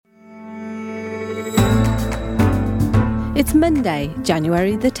It's Monday,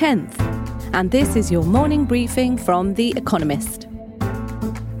 January the 10th, and this is your morning briefing from The Economist.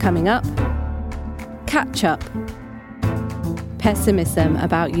 Coming up, catch up, pessimism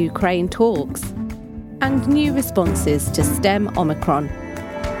about Ukraine talks, and new responses to stem Omicron.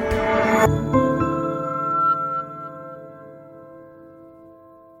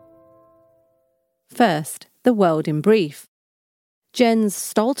 First, the world in brief. Jens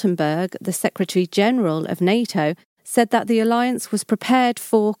Stoltenberg, the Secretary-General of NATO, said that the alliance was prepared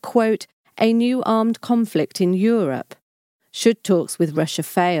for, quote, a new armed conflict in Europe, should talks with Russia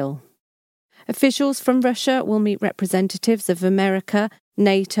fail. Officials from Russia will meet representatives of America,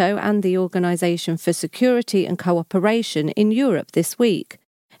 NATO and the Organisation for Security and Cooperation in Europe this week,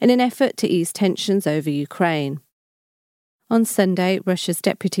 in an effort to ease tensions over Ukraine. On Sunday, Russia's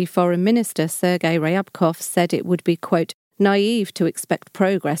Deputy Foreign Minister Sergei Ryabkov said it would be, quote, naive to expect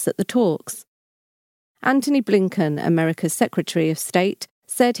progress at the talks. Antony Blinken, America's Secretary of State,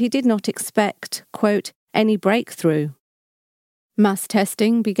 said he did not expect, quote, any breakthrough. Mass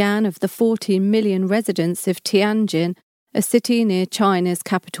testing began of the 14 million residents of Tianjin, a city near China's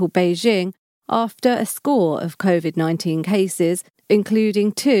capital Beijing, after a score of COVID-19 cases,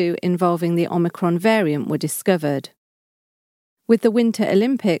 including 2 involving the Omicron variant, were discovered. With the Winter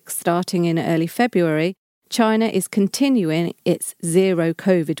Olympics starting in early February, China is continuing its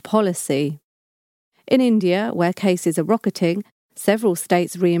zero-COVID policy. In India, where cases are rocketing, several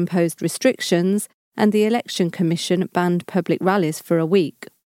states reimposed restrictions and the Election Commission banned public rallies for a week.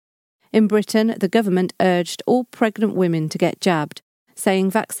 In Britain, the government urged all pregnant women to get jabbed, saying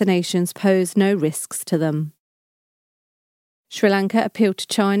vaccinations pose no risks to them. Sri Lanka appealed to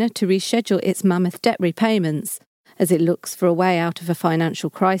China to reschedule its mammoth debt repayments, as it looks for a way out of a financial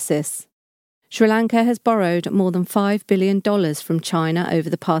crisis. Sri Lanka has borrowed more than $5 billion from China over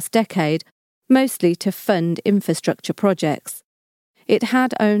the past decade, mostly to fund infrastructure projects. It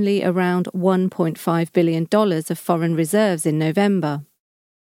had only around $1.5 billion of foreign reserves in November.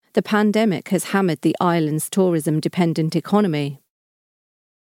 The pandemic has hammered the island's tourism-dependent economy.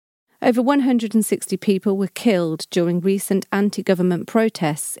 Over 160 people were killed during recent anti-government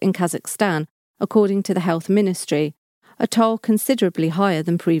protests in Kazakhstan, according to the Health Ministry, a toll considerably higher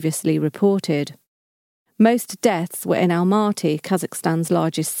than previously reported. Most deaths were in Almaty, Kazakhstan's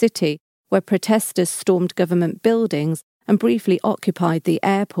largest city, where protesters stormed government buildings and briefly occupied the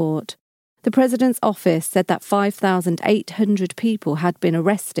airport. The president's office said that 5,800 people had been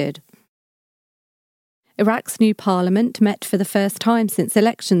arrested. Iraq's new parliament met for the first time since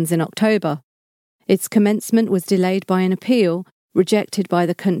elections in October. Its commencement was delayed by an appeal, rejected by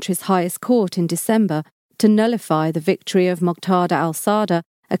the country's highest court in December, to nullify the victory of Muqtada al-Sadr,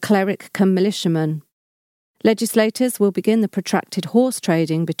 a cleric cum militiaman. Legislators will begin the protracted horse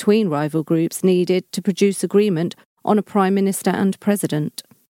trading between rival groups needed to produce agreement on a Prime Minister and President.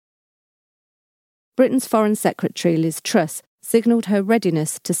 Britain's Foreign Secretary Liz Truss signalled her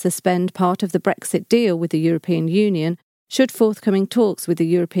readiness to suspend part of the Brexit deal with the European Union should forthcoming talks with the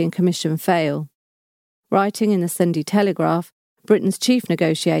European Commission fail. Writing in the Sunday Telegraph, Britain's chief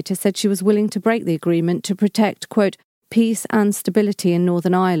negotiator said she was willing to break the agreement to protect, quote, peace and stability in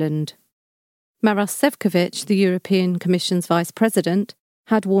Northern Ireland. Maros Sefcovic, the European Commission's vice president,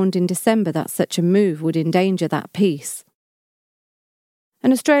 had warned in December that such a move would endanger that peace.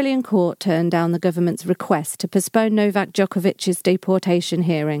 An Australian court turned down the government's request to postpone Novak Djokovic's deportation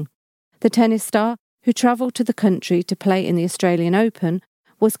hearing. The tennis star, who travelled to the country to play in the Australian Open,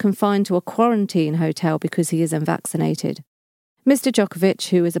 was confined to a quarantine hotel because he is unvaccinated. Mr. Djokovic,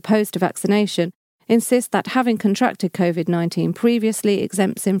 who is opposed to vaccination, insists that having contracted COVID-19 previously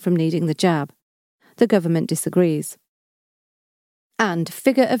exempts him from needing the jab. The government disagrees. And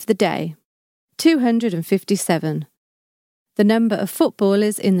figure of the day, 257. The number of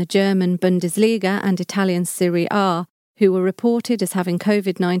footballers in the German Bundesliga and Italian Serie A who were reported as having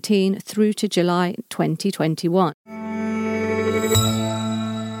COVID-19 through to July 2021.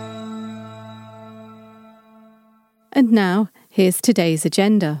 And now, here's today's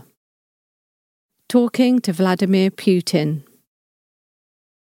agenda. Talking to Vladimir Putin.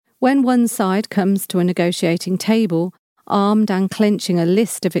 When one side comes to a negotiating table, armed and clenching a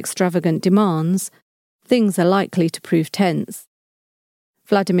list of extravagant demands, things are likely to prove tense.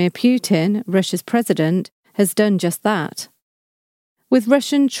 Vladimir Putin, Russia's president, has done just that. With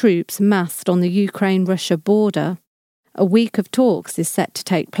Russian troops massed on the Ukraine-Russia border, a week of talks is set to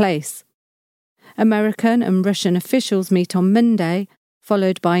take place. American and Russian officials meet on Monday,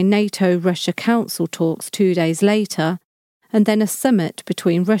 followed by NATO-Russia Council talks 2 days later, and then a summit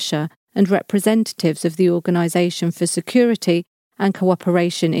between Russia and representatives of the Organisation for Security and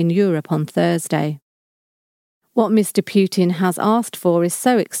Cooperation in Europe on Thursday. What Mr. Putin has asked for is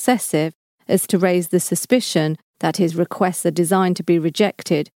so excessive as to raise the suspicion that his requests are designed to be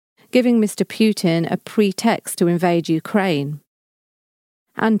rejected, giving Mr. Putin a pretext to invade Ukraine.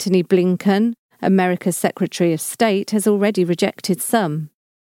 Antony Blinken, America's Secretary of State, has already rejected some.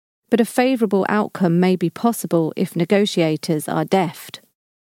 But a favourable outcome may be possible if negotiators are deft.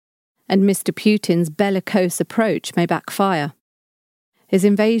 And Mr. Putin's bellicose approach may backfire. His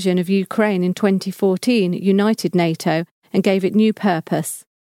invasion of Ukraine in 2014 united NATO and gave it new purpose.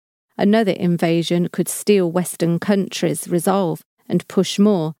 Another invasion could steal Western countries' resolve and push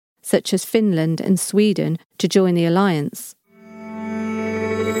more, such as Finland and Sweden, to join the alliance.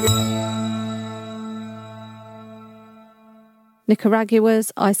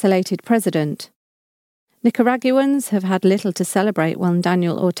 Nicaragua's isolated president. Nicaraguans have had little to celebrate when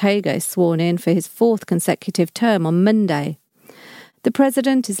Daniel Ortega is sworn in for his fourth consecutive term on Monday. The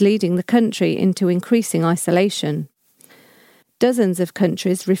president is leading the country into increasing isolation. Dozens of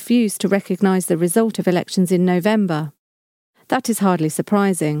countries refuse to recognise the result of elections in November. That is hardly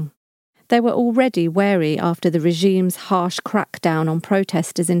surprising. They were already wary after the regime's harsh crackdown on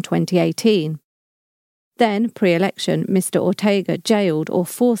protesters in 2018. Then, pre-election, Mr. Ortega jailed or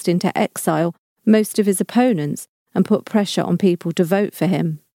forced into exile most of his opponents and put pressure on people to vote for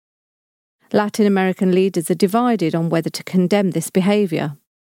him. Latin American leaders are divided on whether to condemn this behaviour.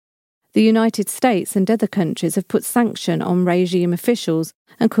 The United States and other countries have put sanction on regime officials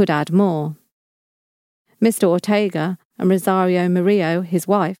and could add more. Mr. Ortega and Rosario Murillo, his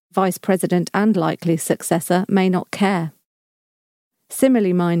wife, vice president and likely successor, may not care.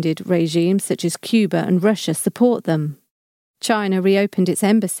 Similarly minded regimes such as Cuba and Russia support them. China reopened its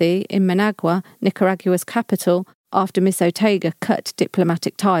embassy in Managua, Nicaragua's capital, after Ms. Ortega cut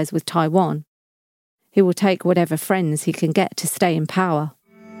diplomatic ties with Taiwan. He will take whatever friends he can get to stay in power.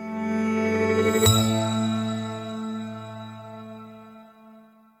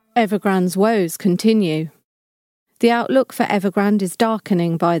 Evergrande's woes continue. The outlook for Evergrande is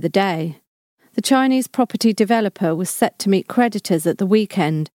darkening by the day. The Chinese property developer was set to meet creditors at the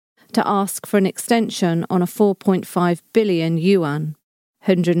weekend to ask for an extension on a 4.5 billion yuan,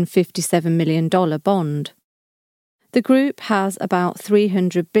 $157 million bond. The group has about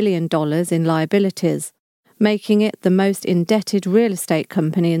 $300 billion in liabilities, making it the most indebted real estate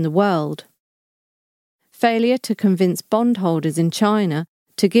company in the world. Failure to convince bondholders in China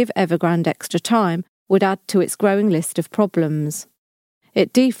to give Evergrande extra time would add to its growing list of problems.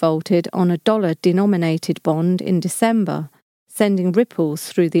 It defaulted on a dollar-denominated bond in December, sending ripples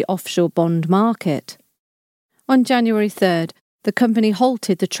through the offshore bond market. On January 3rd, the company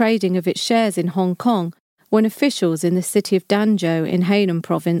halted the trading of its shares in Hong Kong when officials in the city of Danzhou in Hainan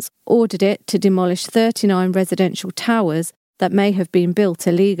province ordered it to demolish 39 residential towers that may have been built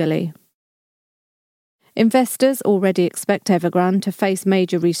illegally. Investors already expect Evergrande to face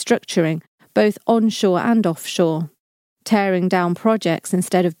major restructuring, both onshore and offshore. Tearing down projects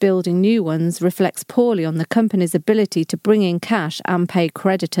instead of building new ones reflects poorly on the company's ability to bring in cash and pay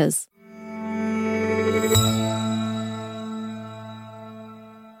creditors.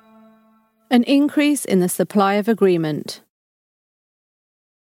 An increase in the supply of agreement.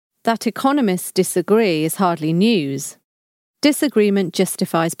 That economists disagree is hardly news. Disagreement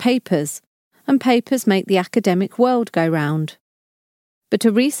justifies papers, and papers make the academic world go round. But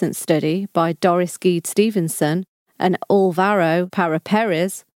a recent study by Doris Geed Stevenson and Alvaro Parra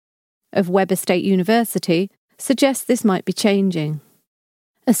Perez of Weber State University suggests this might be changing.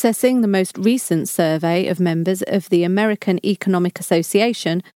 Assessing the most recent survey of members of the American Economic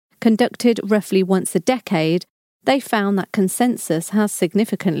Association, conducted roughly once a decade, they found that consensus has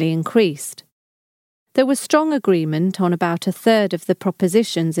significantly increased. There was strong agreement on about a third of the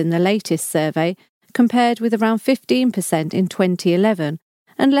propositions in the latest survey, compared with around 15% in 2011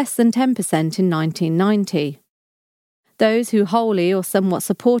 and less than 10% in 1990. Those who wholly or somewhat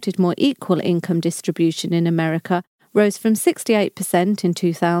supported more equal income distribution in America rose from 68% in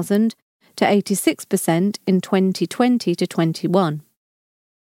 2000 to 86% in 2020 to 21.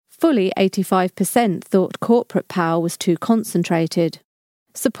 Fully 85% thought corporate power was too concentrated.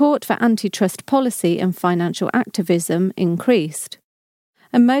 Support for antitrust policy and financial activism increased.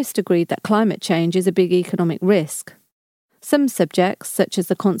 And most agreed that climate change is a big economic risk. Some subjects, such as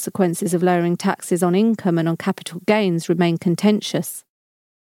the consequences of lowering taxes on income and on capital gains, remain contentious.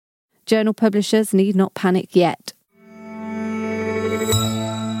 Journal publishers need not panic yet.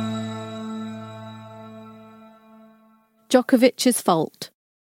 Djokovic's fault.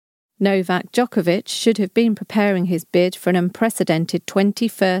 Novak Djokovic should have been preparing his bid for an unprecedented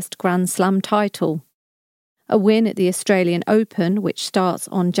 21st Grand Slam title. A win at the Australian Open, which starts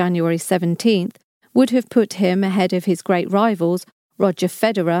on January 17th, would have put him ahead of his great rivals Roger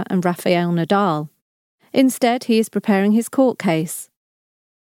Federer and Rafael Nadal. Instead, he is preparing his court case.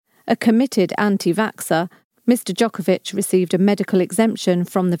 A committed anti-vaxxer, Mr. Djokovic received a medical exemption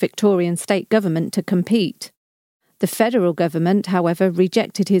from the Victorian state government to compete. The federal government, however,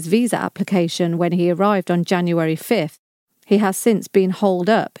 rejected his visa application when he arrived on January 5th. He has since been holed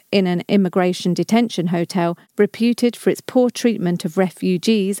up in an immigration detention hotel reputed for its poor treatment of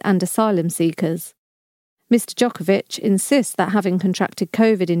refugees and asylum seekers. Mr. Djokovic insists that having contracted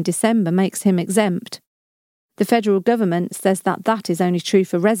COVID in December makes him exempt. The federal government says that is only true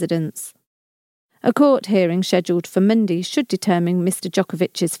for residents. A court hearing scheduled for Monday should determine Mr.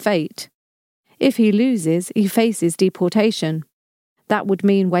 Djokovic's fate. If he loses, he faces deportation. That would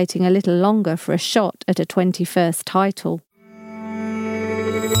mean waiting a little longer for a shot at a 21st title.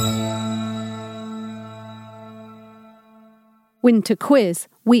 Winter Quiz,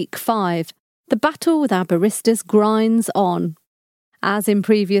 Week 5. The battle with our baristas grinds on. As in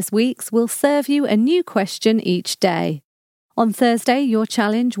previous weeks, we'll serve you a new question each day. On Thursday, your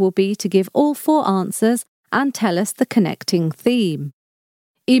challenge will be to give all 4 answers and tell us the connecting theme.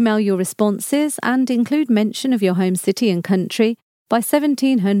 Email your responses and include mention of your home city and country by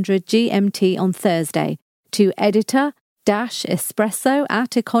 1700 GMT on Thursday to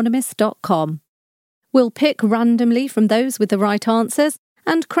editor-espresso@economist.com. We'll pick randomly from those with the right answers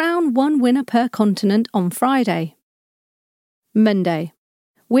and crown 1 winner per continent on Friday. Monday.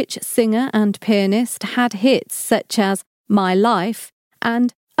 Which singer and pianist had hits such as My Life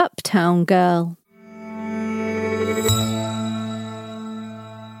and Uptown Girl?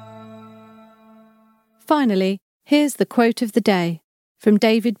 Finally, here's the quote of the day from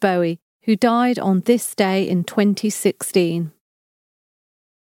David Bowie, who died on this day in 2016.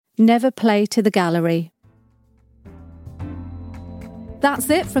 Never play to the gallery. That's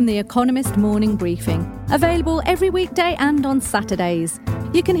it from the Economist Morning Briefing, available every weekday and on Saturdays.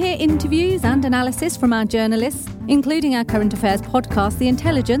 You can hear interviews and analysis from our journalists, including our current affairs podcast, The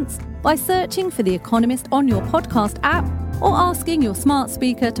Intelligence, by searching for The Economist on your podcast app or asking your smart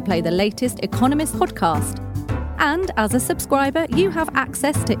speaker to play the latest Economist podcast. And as a subscriber, you have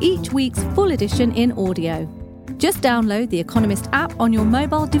access to each week's full edition in audio. Just download the Economist app on your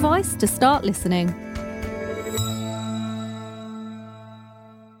mobile device to start listening.